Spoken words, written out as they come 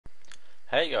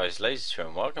Hey guys, Lazed here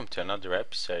and welcome to another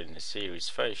episode in the series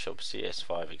Photoshop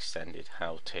CS5 Extended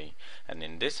How To. And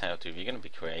in this how to we're going to be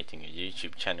creating a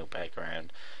YouTube channel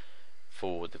background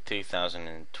for the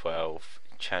 2012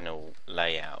 channel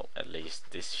layout. At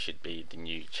least this should be the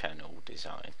new channel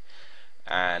design.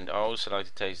 And I also like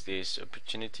to take this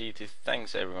opportunity to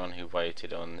thank everyone who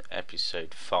waited on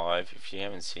episode 5. If you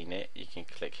haven't seen it, you can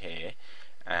click here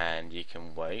and you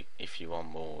can wait if you want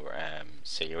more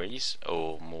series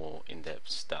or more in-depth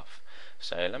stuff.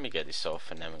 So let me get this off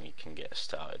and then we can get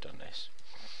started on this.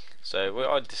 So what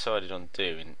I decided on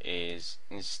doing is,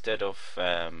 instead of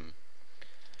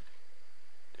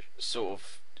sort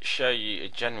of show you a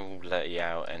general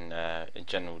layout and a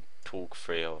general talk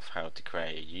through of how to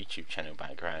create a YouTube channel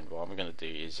background, what I'm going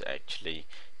to do is actually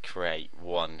create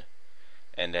one,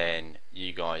 and then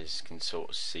you guys can sort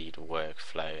of see the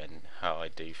workflow and how I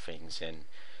do things and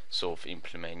sort of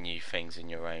implement new things in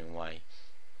your own way.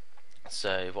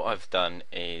 So what I've done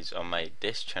is I made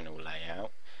this channel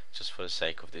layout just for the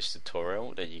sake of this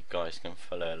tutorial that you guys can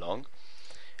follow along,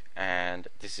 and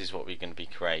this is what we're going to be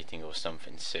creating, or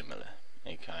something similar.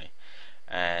 Okay,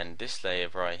 and this layer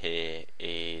right here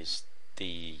is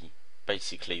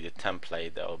basically the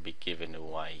template that I'll be giving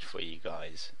away for you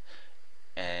guys,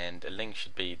 and a link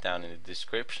should be down in the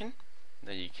description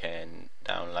that you can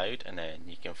download, and then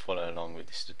you can follow along with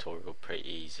this tutorial pretty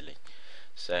easily.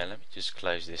 So let me just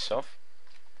close this off.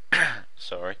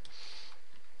 Sorry.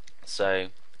 So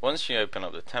once you open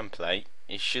up the template,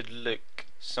 it should look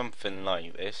something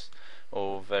like this,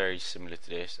 or very similar to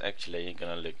this. Actually, it's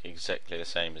going to look exactly the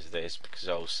same as this, because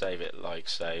I'll save it like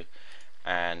so,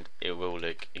 and it will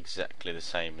look exactly the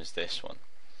same as this one.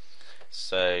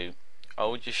 So I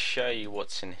will just show you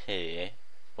what's in here,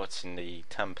 what's in the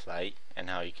template, and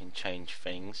how you can change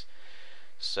things.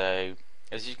 So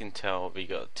as you can tell, we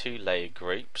got two layer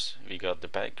groups. We got the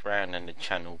background and the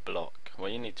channel block.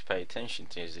 What you need to pay attention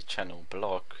to is the channel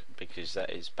block, because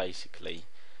that is basically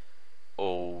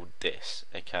all this.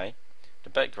 Okay, the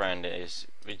background is,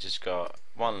 we just got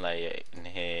one layer in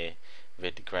here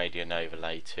with the gradient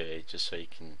overlay to it, just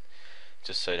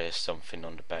so there's something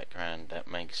on the background that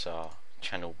makes our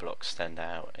channel block stand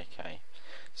out. Okay,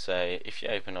 so if you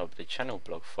open up the channel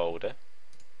block folder,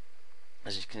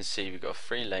 as you can see, we've got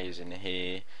 3 layers in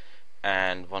here,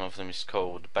 and one of them is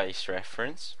called base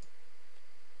reference,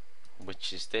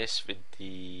 which is this with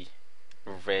the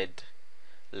red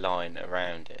line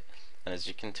around it. And as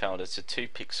you can tell, that's a 2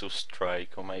 pixel stroke,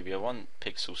 or maybe a 1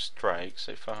 pixel stroke.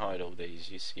 So if I hide all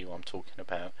these, you see what I'm talking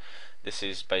about. This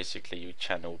is basically your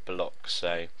channel block.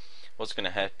 So what's going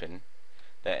to happen,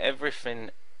 that everything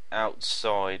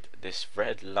outside this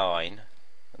red line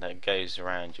that goes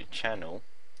around your channel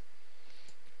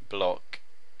block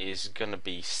is going to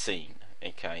be seen.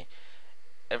 Okay,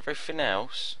 everything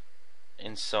else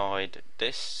inside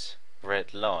this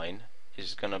red line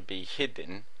is going to be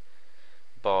hidden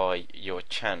by your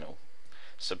channel.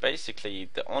 So basically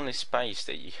the only space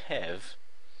that you have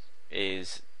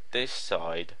is this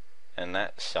side and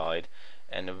that side,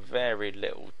 and a very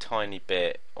little tiny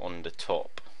bit on the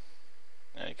top.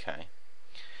 Okay,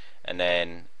 and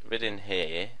then within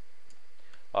here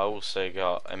I also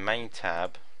got a main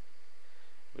tab,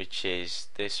 which is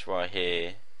this right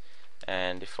here.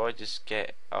 And if I just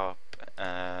get up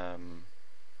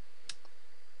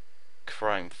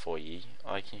Chrome for you,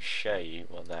 I can show you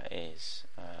what that is.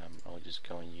 I'll just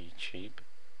go on YouTube,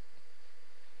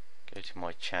 go to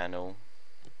my channel.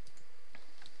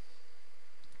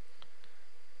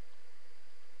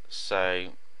 So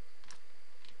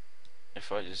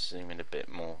if I just zoom in a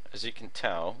bit more, as you can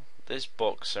tell, this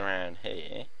box around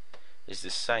here is the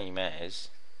same as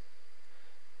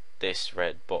this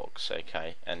red box.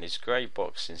 Okay, and this grey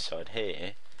box inside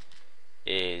here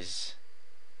is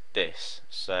this,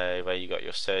 so where you got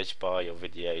your search bar, your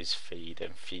videos, feed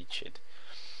and featured.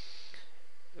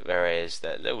 Whereas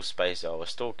that little space I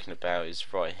was talking about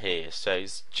is right here, so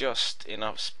it's just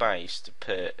enough space to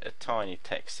put a tiny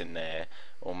text in there,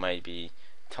 or maybe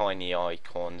tiny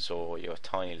icons, or your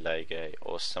tiny logo,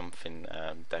 or something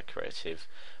decorative,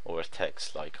 or a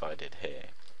text like I did here.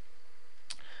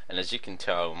 And as you can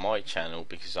tell on my channel,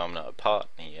 because I'm not a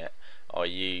partner yet, I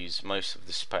use most of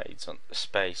the space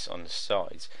on the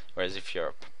sides, whereas if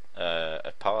you're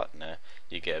a partner,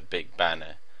 you get a big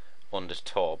banner on the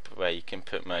top where you can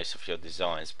put most of your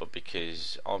designs. But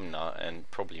because I'm not, and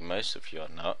probably most of you are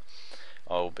not,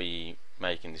 I'll be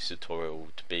making this tutorial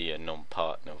to be a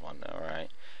non-partner one.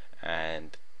 Alright,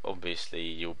 and obviously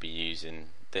you'll be using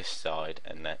this side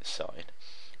and that side.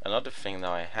 Another thing that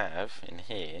I have in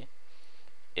here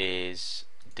is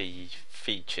the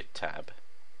featured tab.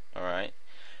 Alright,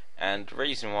 And the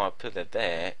reason why I put it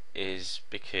there is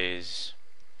because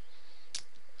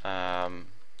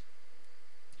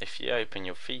if you open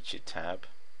your feature tab,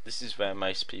 this is where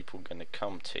most people are going to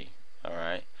come to,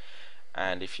 alright?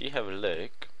 And if you have a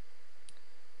look,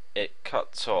 it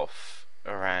cuts off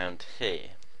around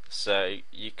here, so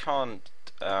you can't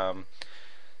put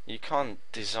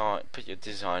your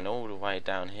design all the way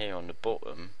down here on the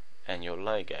bottom and your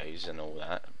logos and all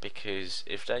that, because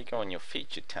if they go on your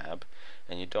feature tab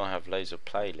and you don't have loads of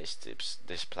playlists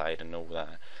displayed and all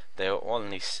that, they'll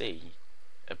only see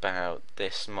about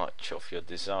this much of your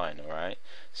design, alright?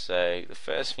 So the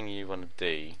first thing you want to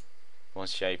do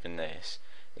once you open this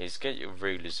is get your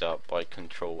rulers up by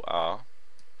Control R,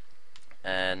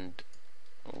 and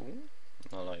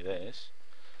not like this,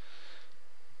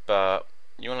 but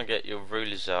you want to get your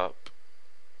rulers up,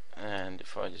 and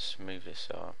if I just move this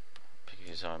up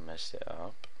because I messed it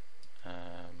up,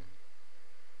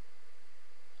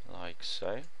 like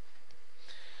so.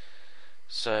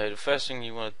 So the first thing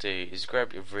you want to do is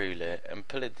grab your ruler and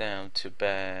pull it down to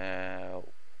about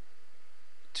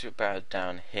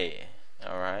down here,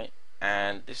 alright?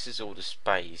 And this is all the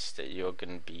space that you're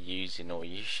going to be using, or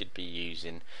you should be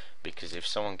using, because if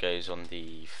someone goes on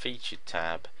the featured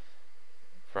tab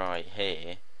right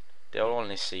here, they'll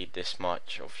only see this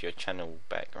much of your channel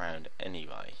background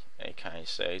anyway. Okay,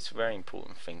 so it's a very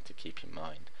important thing to keep in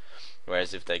mind.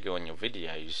 Whereas if they go on your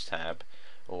videos tab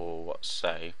or what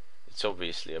so, it's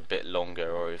obviously a bit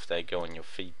longer, or if they go on your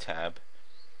feed tab,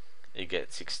 it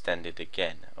gets extended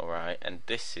again, alright? And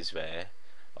this is where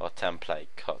our template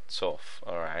cuts off,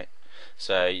 alright?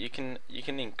 So you can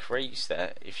increase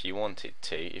that if you want it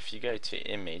to. If you go to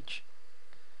image,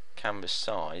 canvas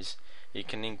size, you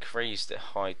can increase the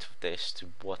height of this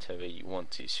to whatever you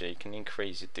want to. So you can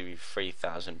increase it to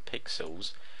 3000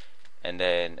 pixels, and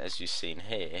then as you've seen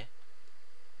here,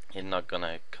 you're not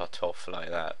gonna cut off like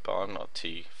that, but I'm not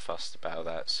too fussed about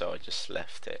that, so I just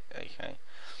left it. Okay,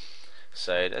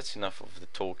 so that's enough of the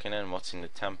talking and what's in the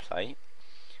template,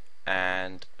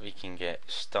 and we can get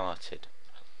started.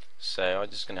 So I'm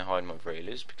just gonna hide my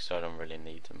rulers because I don't really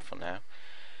need them for now.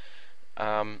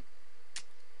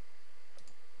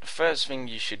 The first thing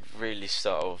you should really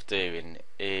start off doing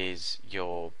is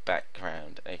your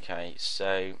background. Okay,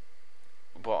 so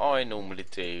what I normally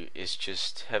do is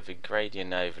just have a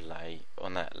gradient overlay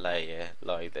on that layer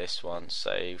like this one.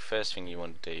 So first thing you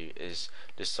want to do is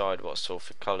decide what sort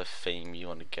of color theme you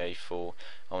want to go for.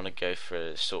 I want to go for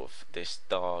a sort of this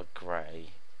dark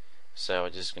grey, so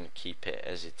I'm just going to keep it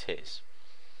as it is.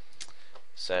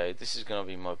 So this is going to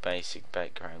be my basic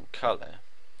background color,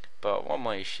 but one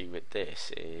my issue with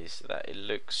this is that it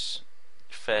looks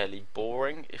fairly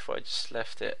boring if I just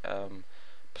left it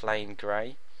plain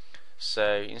grey.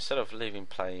 So instead of leaving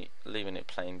it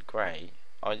plain grey,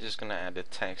 I'm just going to add a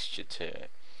texture to it.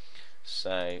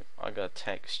 So I got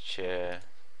texture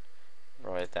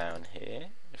right down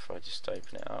here. If I just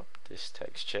open it up, this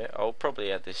texture, I'll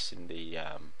probably add this in the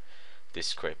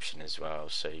description as well,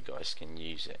 so you guys can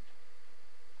use it.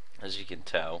 As you can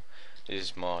tell, this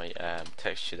is my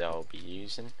texture that I'll be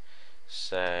using.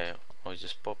 So I'll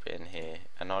just pop it in here,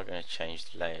 and I'm going to change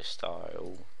the layer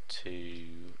style to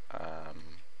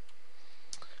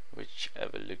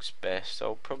whichever looks best.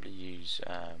 I'll probably use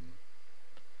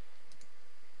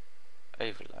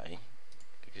overlay,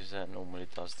 because that normally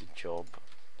does the job.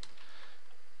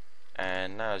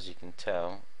 And now, as you can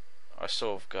tell, I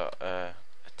sort of got a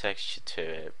texture to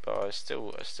it, but I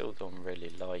still don't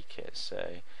really like it,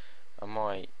 so I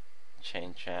might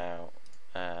change out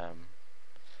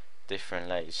different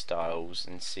layer styles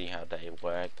and see how they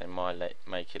work. They might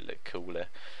make it look cooler.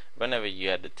 Whenever you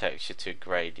add the texture to a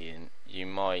gradient, you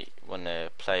might want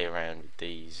to play around with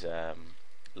these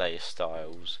layer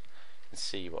styles and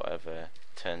see whatever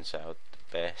turns out the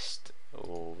best,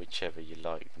 or whichever you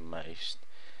like the most.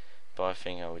 But I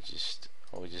think I would just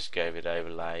go with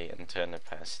overlay and turn the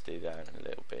opacity down a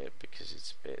little bit, because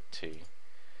it's a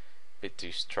bit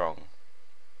too strong.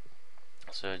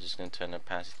 So I'm just going to turn the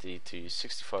opacity to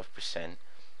 65%,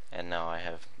 and now I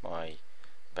have my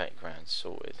background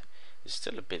sorted. It's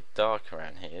still a bit dark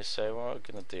around here, so what I'm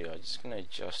going to do, I'm just going to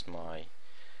adjust my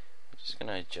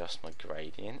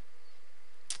gradient.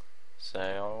 So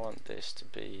I want this to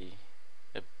be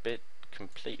a bit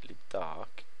completely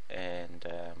dark, and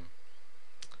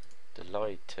the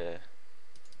lighter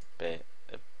bit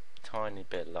a tiny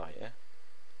bit lighter,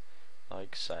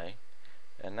 like so.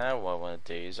 And now what I want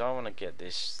to do is I want to get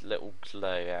this little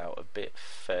glow out a bit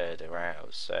further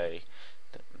out. So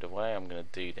the way I'm going to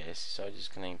do this is I'm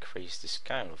just going to increase the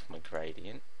scale of my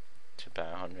gradient to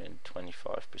about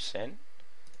 125%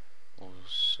 or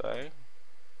so.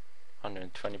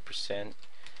 120%.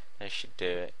 That should do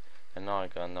it. And now I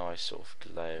got a nice sort of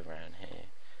glow around here.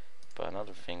 But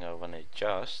another thing I want to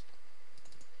adjust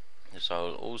is I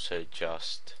will also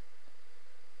adjust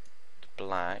the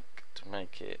black to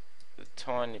make it a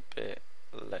tiny bit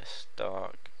less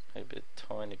dark, maybe a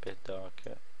tiny bit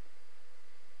darker.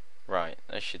 Right,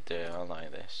 that should do it. I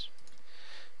like this.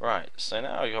 Right, so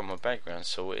now I got my background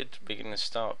sorted. We're going to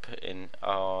start putting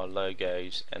our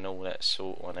logos and all that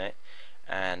sort on it,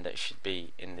 and that should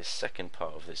be in the second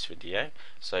part of this video.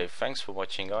 So thanks for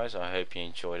watching, guys. I hope you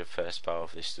enjoyed the first part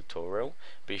of this tutorial.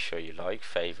 Be sure you like,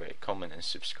 favorite, comment and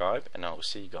subscribe, and I will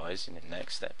see you guys in the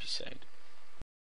next episode.